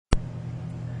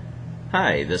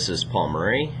Hi, this is Paul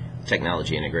Murray,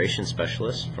 Technology Integration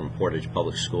Specialist from Portage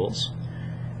Public Schools.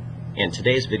 In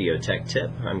today's video tech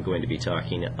tip, I'm going to be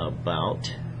talking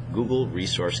about Google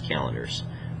Resource Calendars.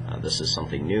 This is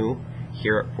something new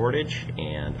here at Portage,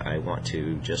 and I want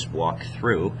to just walk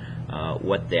through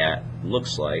what that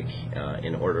looks like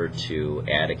in order to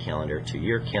add a calendar to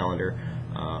your calendar,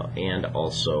 and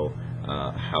also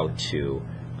how to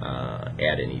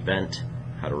add an event,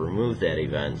 how to remove that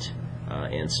event,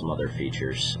 and some other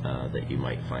features that you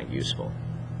might find useful.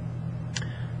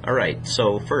 Alright,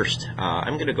 so first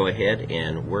I'm going to go ahead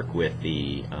and work with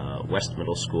the West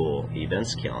Middle School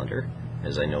events calendar,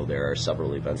 as I know there are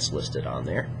several events listed on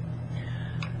there.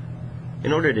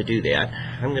 In order to do that,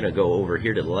 I'm going to go over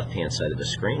here to the left hand side of the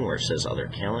screen where it says Other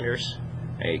Calendars.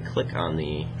 I click on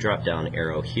the drop down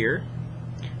arrow here,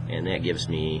 and that gives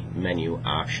me menu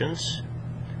options,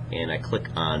 and I click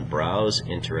on Browse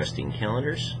Interesting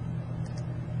Calendars.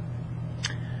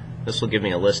 This will give me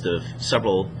a list of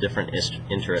several different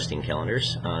interesting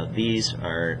calendars. These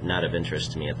are not of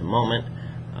interest to me at the moment.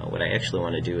 What I actually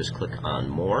want to do is click on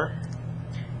More,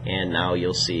 and now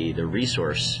you'll see the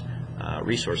resources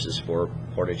for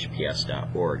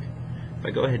portageps.org. If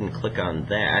I go ahead and click on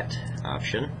that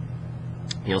option,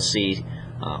 you'll see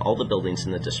all the buildings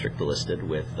in the district listed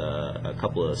with a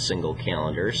couple of single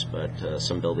calendars, but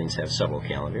some buildings have several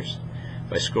calendars.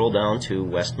 If I scroll down to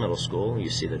West Middle School, you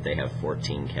see that they have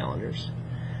 14 calendars.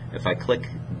 If I click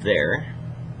there,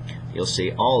 you'll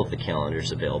see all of the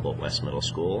calendars available at West Middle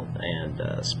School,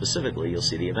 and specifically you'll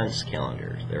see the events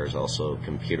calendar. There's also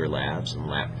computer labs and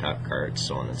laptop cards,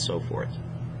 so on and so forth.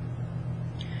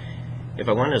 If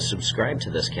I want to subscribe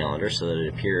to this calendar so that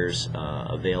it appears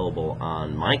available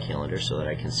on my calendar so that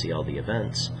I can see all the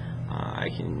events, I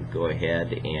can go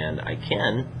ahead and I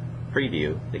can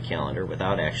preview the calendar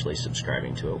without actually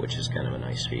subscribing to it, which is kind of a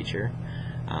nice feature,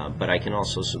 but I can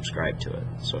also subscribe to it.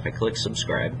 So if I click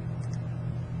subscribe,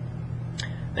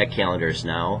 that calendar has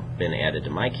now been added to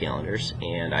my calendars,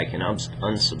 and I can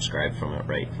unsubscribe from it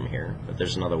right from here, but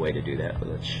there's another way to do that,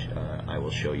 which I will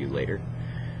show you later.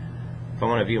 If I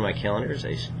want to view my calendars,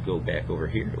 I go back over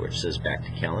here to where it says Back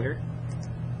to Calendar.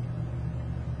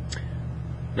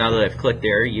 Now that I've clicked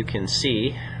there, you can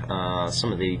see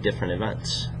some of the different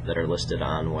events that are listed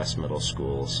on West Middle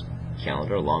School's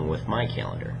calendar along with my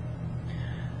calendar.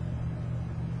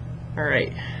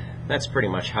 Alright, that's pretty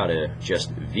much how to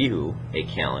just view a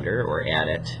calendar or add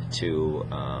it to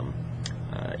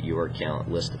your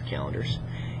list of calendars.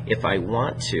 If I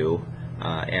want to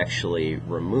actually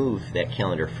remove that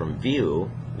calendar from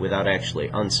view without actually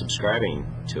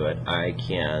unsubscribing to it, I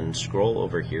can scroll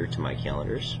over here to my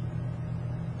calendars.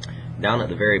 Down at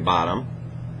the very bottom,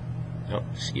 oh,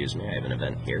 excuse me, I have an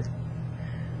event here.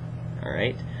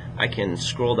 Alright, I can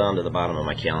scroll down to the bottom of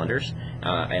my calendars,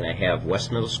 and I have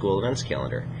West Middle School events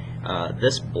calendar.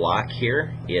 This block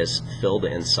here is filled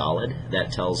in solid.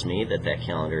 That tells me that that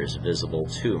calendar is visible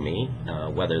to me.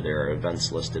 Whether there are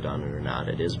events listed on it or not,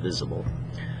 it is visible.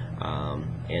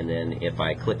 And then if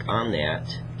I click on that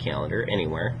calendar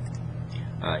anywhere,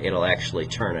 it'll actually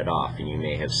turn it off, and you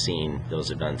may have seen those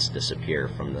events disappear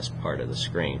from this part of the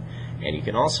screen. And you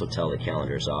can also tell the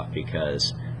calendar's off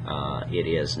because it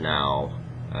is now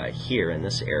here in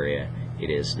this area,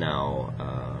 it is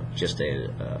now just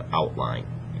a outline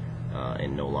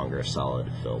and no longer a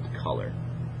solid filled color.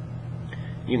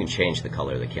 You can change the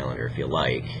color of the calendar if you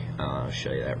like. I'll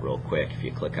show you that real quick. If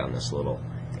you click on this little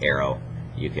arrow,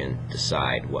 you can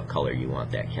decide what color you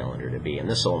want that calendar to be, and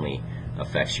this only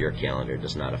affects your calendar,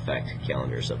 does not affect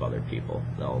calendars of other people.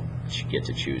 They'll get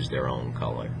to choose their own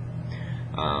color.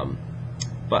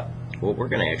 But what we're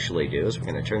going to actually do is we're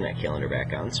going to turn that calendar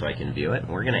back on so I can view it,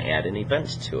 and we're going to add an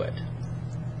event to it.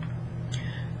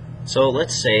 So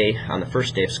let's say on the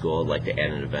first day of school I'd like to add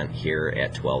an event here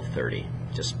at 12:30,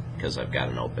 just because I've got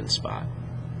an open spot.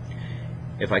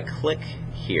 If I click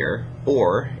here,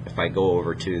 or if I go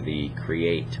over to the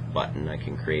Create button, I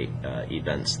can create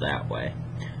events that way.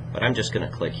 But I'm just going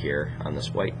to click here on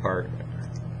this white part,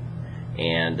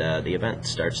 and the event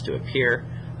starts to appear.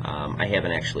 I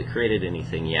haven't actually created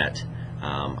anything yet.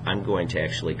 I'm going to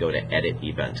actually go to Edit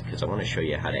Event because I want to show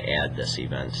you how to add this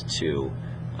event to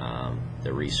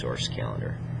the resource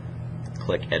calendar.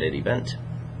 Click Edit Event.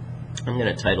 I'm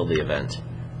going to title the event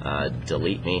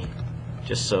Delete Me,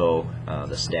 just so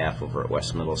the staff over at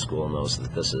West Middle School knows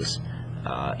that this is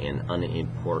an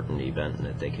unimportant event and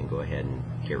that they can go ahead and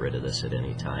get rid of this at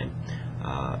any time.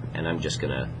 And I'm just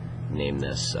going to name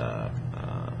this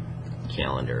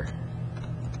Calendar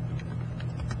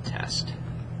Test,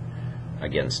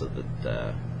 again, so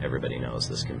that everybody knows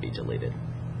this can be deleted.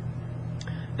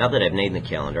 Now that I've named the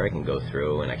calendar, I can go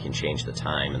through and I can change the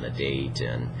time and the date,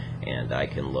 and I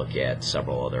can look at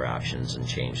several other options and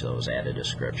change those, add a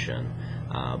description.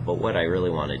 But what I really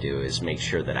want to do is make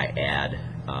sure that I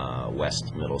add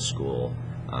West Middle School,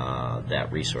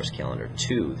 that resource calendar,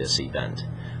 to this event.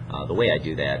 The way I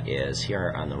do that is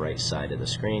here on the right side of the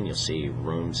screen you'll see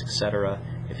rooms, etc.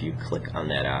 If you click on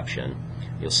that option,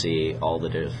 you'll see all the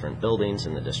different buildings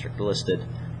in the district listed.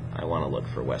 I want to look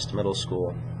for West Middle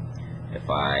School. If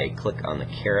I click on the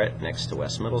caret next to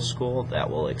West Middle School, that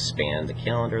will expand the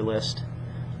calendar list,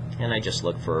 and I just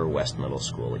look for West Middle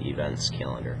School events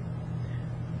calendar.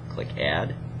 Click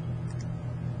Add,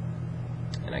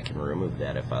 and I can remove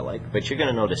that if I like. But you're going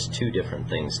to notice two different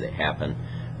things that happen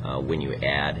when you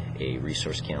add a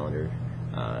resource calendar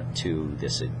to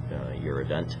this your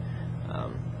event.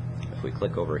 If we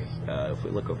look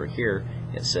over here,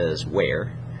 it says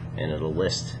Where, and it'll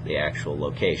list the actual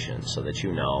location so that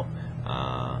you know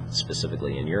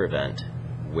specifically in your event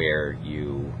where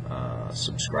you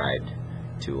subscribed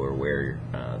to, or where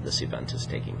this event is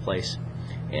taking place.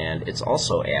 And it's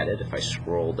also added, if I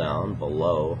scroll down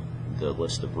below the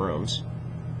list of rooms,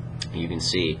 you can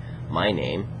see my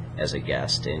name as a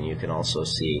guest, and you can also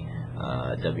see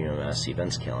WMS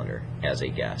Events Calendar as a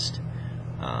guest.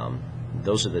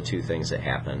 Those are the two things that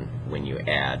happen when you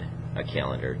add a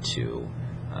calendar to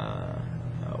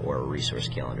or a resource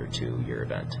calendar to your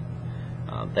event.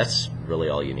 That's really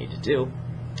all you need to do.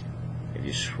 If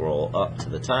you scroll up to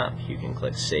the top, you can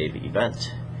click Save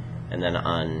Event, and then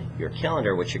on your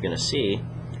calendar what you're going to see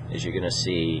is you're going to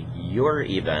see your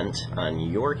event on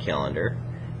your calendar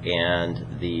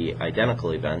and the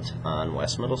identical event on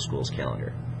West Middle School's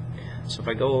calendar. So if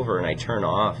I go over and I turn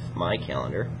off my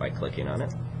calendar by clicking on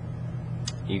it,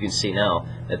 you can see now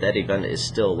that that event is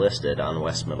still listed on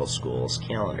West Middle School's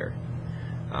calendar.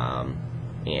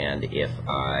 And if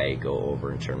I go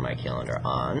over and turn my calendar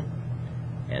on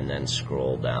and then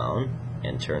scroll down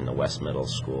and turn the West Middle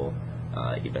School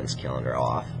events calendar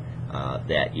off,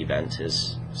 that event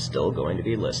is still going to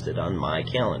be listed on my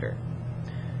calendar.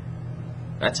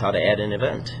 That's how to add an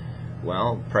event.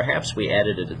 Well, perhaps we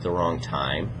added it at the wrong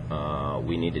time.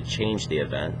 We need to change the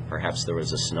event. Perhaps there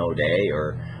was a snow day,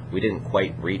 or we didn't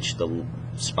quite reach the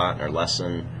spot in our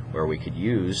lesson where we could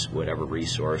use whatever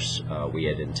resource we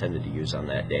had intended to use on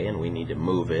that day, and we need to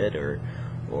move it or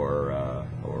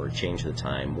change the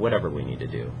time, whatever we need to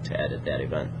do to edit that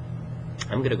event.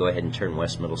 I'm going to go ahead and turn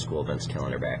West Middle School events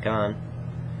calendar back on.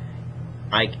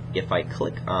 If I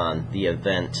click on the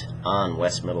event on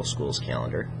West Middle School's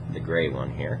calendar, the gray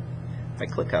one here, if I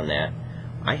click on that,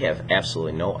 I have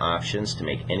absolutely no options to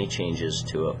make any changes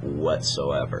to it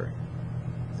whatsoever.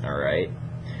 Alright,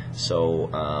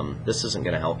 so this isn't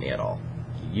going to help me at all.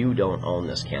 You don't own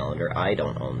this calendar, I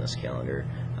don't own this calendar.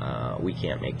 We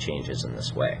can't make changes in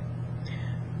this way.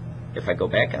 If I go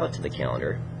back out to the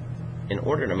calendar, in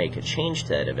order to make a change to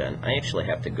that event, I actually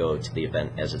have to go to the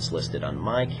event as it's listed on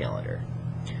my calendar.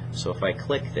 So if I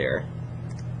click there,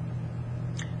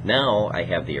 now I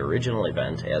have the original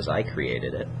event as I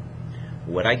created it.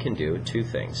 What I can do, two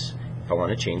things. If I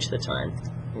want to change the time,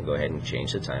 I can go ahead and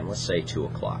change the time. Let's say 2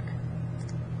 o'clock.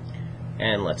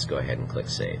 And let's go ahead and click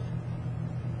Save.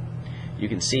 You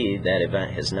can see that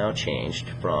event has now changed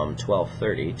from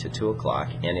 12:30 to 2 o'clock,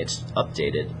 and it's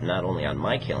updated not only on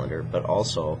my calendar but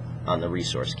also on the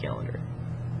resource calendar.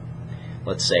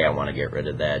 Let's say I want to get rid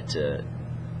of that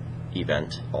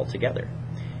event altogether.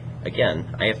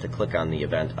 Again, I have to click on the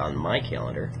event on my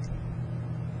calendar,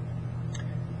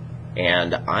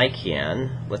 and I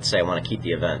can, let's say I want to keep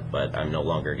the event, but I'm no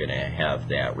longer going to have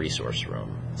that resource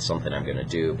room. It's something I'm going to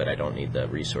do, but I don't need the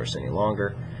resource any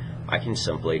longer. I can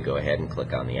simply go ahead and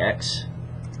click on the X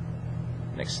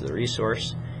next to the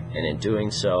resource, and in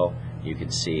doing so, you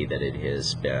can see that it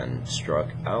has been struck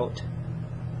out.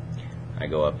 I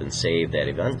go up and save that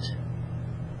event,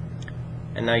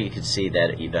 and now you can see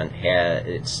that event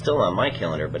it's still on my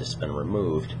calendar, but it's been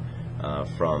removed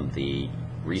from the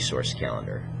resource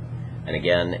calendar. And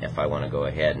again, if I want to go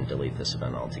ahead and delete this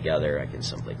event altogether, I can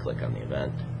simply click on the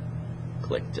event,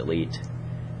 click Delete,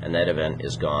 and that event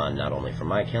is gone not only from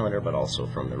my calendar but also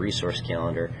from the resource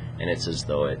calendar, and it's as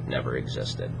though it never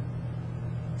existed.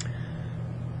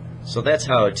 So that's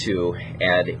how to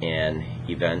add an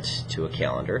event to a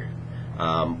calendar.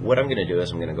 What I'm going to do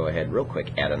is I'm going to go ahead real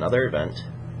quick, add another event.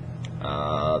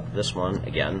 This one,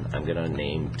 again, I'm going to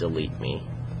name Delete Me.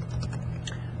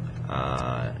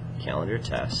 Calendar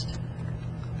test.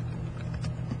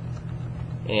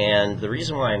 And the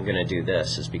reason why I'm going to do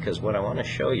this is because what I want to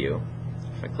show you,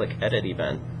 if I click Edit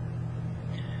Event,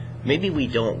 maybe we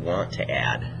don't want to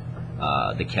add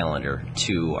the calendar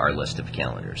to our list of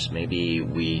calendars. Maybe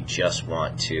we just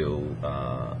want to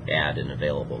add an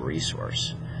available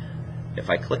resource. If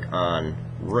I click on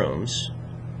Rooms,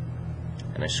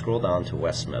 and I scroll down to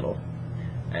West Middle,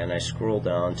 and I scroll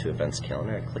down to Events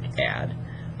Calendar, I click Add.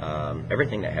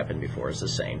 Everything that happened before is the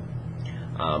same,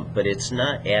 but it's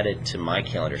not added to my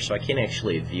calendar, so I can't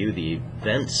actually view the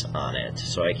events on it,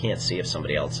 so I can't see if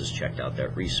somebody else has checked out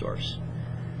that resource.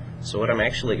 So what I'm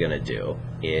actually going to do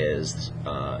is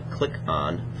click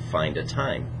on Find a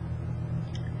Time.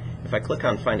 If I click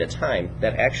on Find a Time,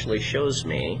 that actually shows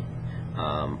me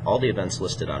all the events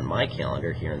listed on my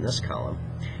calendar here in this column,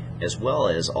 as well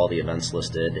as all the events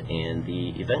listed in the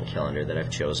event calendar that I've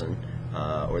chosen,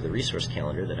 or the resource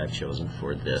calendar that I've chosen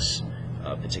for this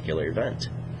particular event.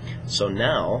 So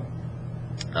now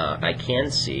I can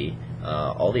see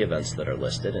all the events that are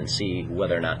listed and see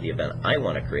whether or not the event I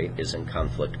want to create is in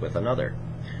conflict with another.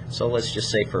 So let's just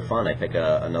say for fun I pick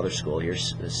another school here,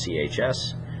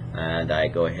 CHS, and I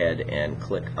go ahead and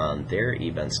click on their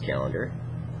events calendar.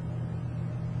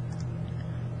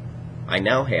 I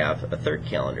now have a third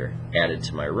calendar added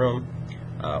to my room,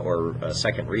 or a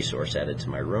second resource added to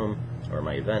my room or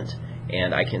my event,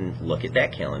 and I can look at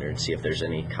that calendar and see if there's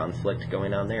any conflict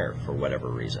going on there for whatever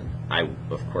reason. I,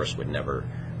 of course, would never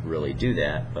really do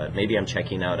that, but maybe I'm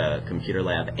checking out a computer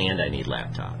lab and I need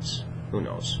laptops. Who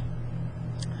knows?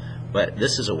 But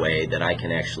this is a way that I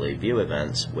can actually view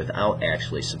events without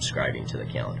actually subscribing to the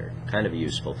calendar. Kind of a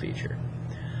useful feature.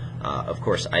 Of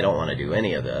course, I don't want to do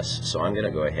any of this, so I'm going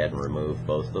to go ahead and remove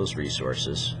both those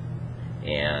resources,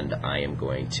 and I am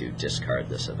going to discard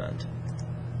this event.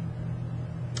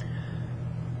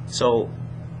 So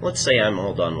let's say I'm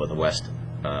all done with the West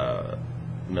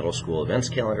Middle School events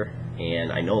calendar,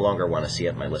 and I no longer want to see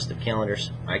it in my list of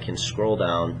calendars. I can scroll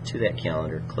down to that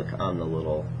calendar, click on the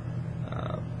little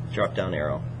drop down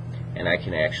arrow, and I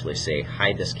can actually say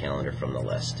hide this calendar from the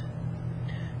list.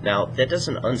 Now that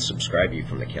doesn't unsubscribe you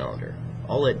from the calendar.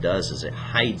 All it does is it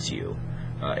hides you,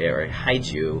 or it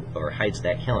hides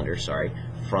that calendar, sorry,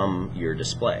 from your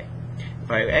display. If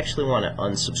I actually want to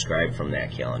unsubscribe from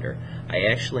that calendar, I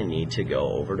actually need to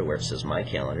go over to where it says My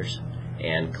Calendars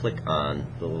and click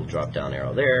on the little drop down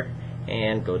arrow there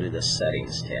and go to the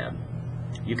Settings tab.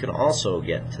 You can also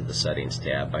get to the Settings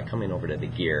tab by coming over to the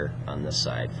gear on this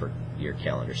side for your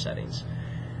calendar settings.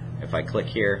 If I click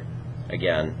here,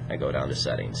 again, I go down to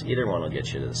Settings. Either one will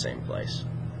get you to the same place.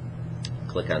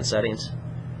 Click on Settings,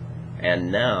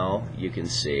 and now you can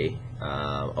see,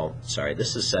 oh, sorry,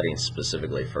 this is settings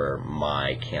specifically for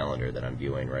my calendar that I'm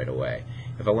viewing right away.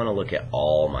 If I want to look at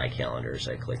all my calendars,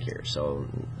 I click here. So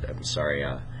I'm sorry,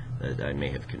 I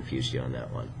may have confused you on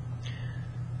that one.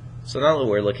 So now that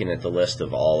we're looking at the list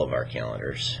of all of our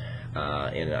calendars,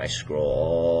 and I scroll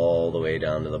all the way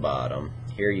down to the bottom,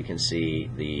 here you can see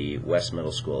the West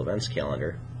Middle School events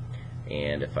calendar,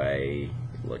 and if I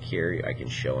look here, I can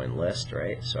show in list,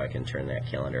 right? So I can turn that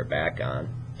calendar back on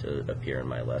to appear in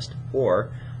my list,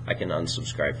 or I can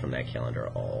unsubscribe from that calendar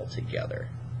altogether.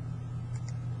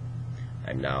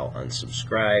 I'm now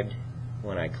unsubscribed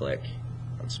when I click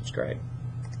unsubscribe.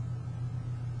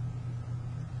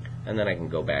 And then I can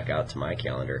go back out to my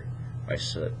calendar by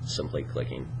simply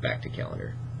clicking back to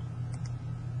calendar.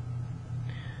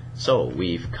 So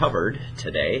we've covered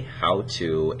today how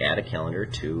to add a calendar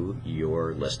to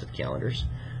your list of calendars,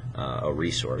 a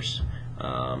resource.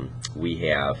 We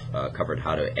have covered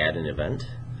how to add an event,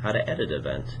 how to edit an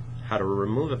event, how to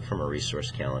remove it from a resource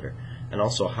calendar, and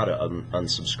also how to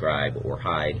unsubscribe or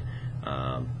hide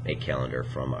a calendar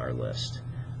from our list.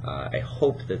 I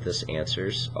hope that this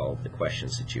answers all of the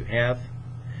questions that you have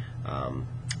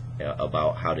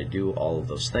about how to do all of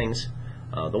those things.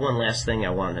 The one last thing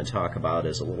I wanted to talk about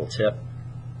is a little tip.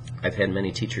 I've had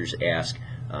many teachers ask,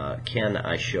 can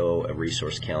I show a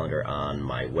resource calendar on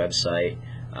my website?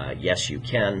 Yes, you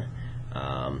can.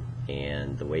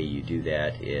 And the way you do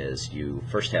that is you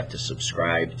first have to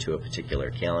subscribe to a particular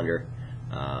calendar,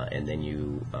 and then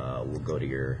you will go to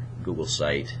your Google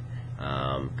site,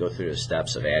 go through the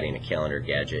steps of adding a calendar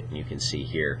gadget, and you can see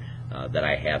here that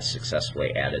I have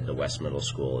successfully added the West Middle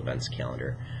School events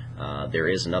calendar. There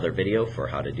is another video for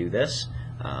how to do this.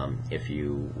 If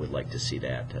you would like to see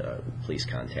that, please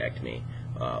contact me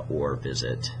or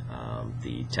visit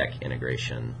the Tech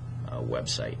Integration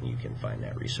website, and you can find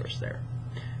that resource there.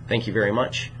 Thank you very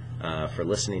much for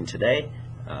listening today.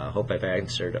 Hope I've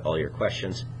answered all your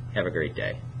questions. Have a great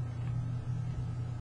day.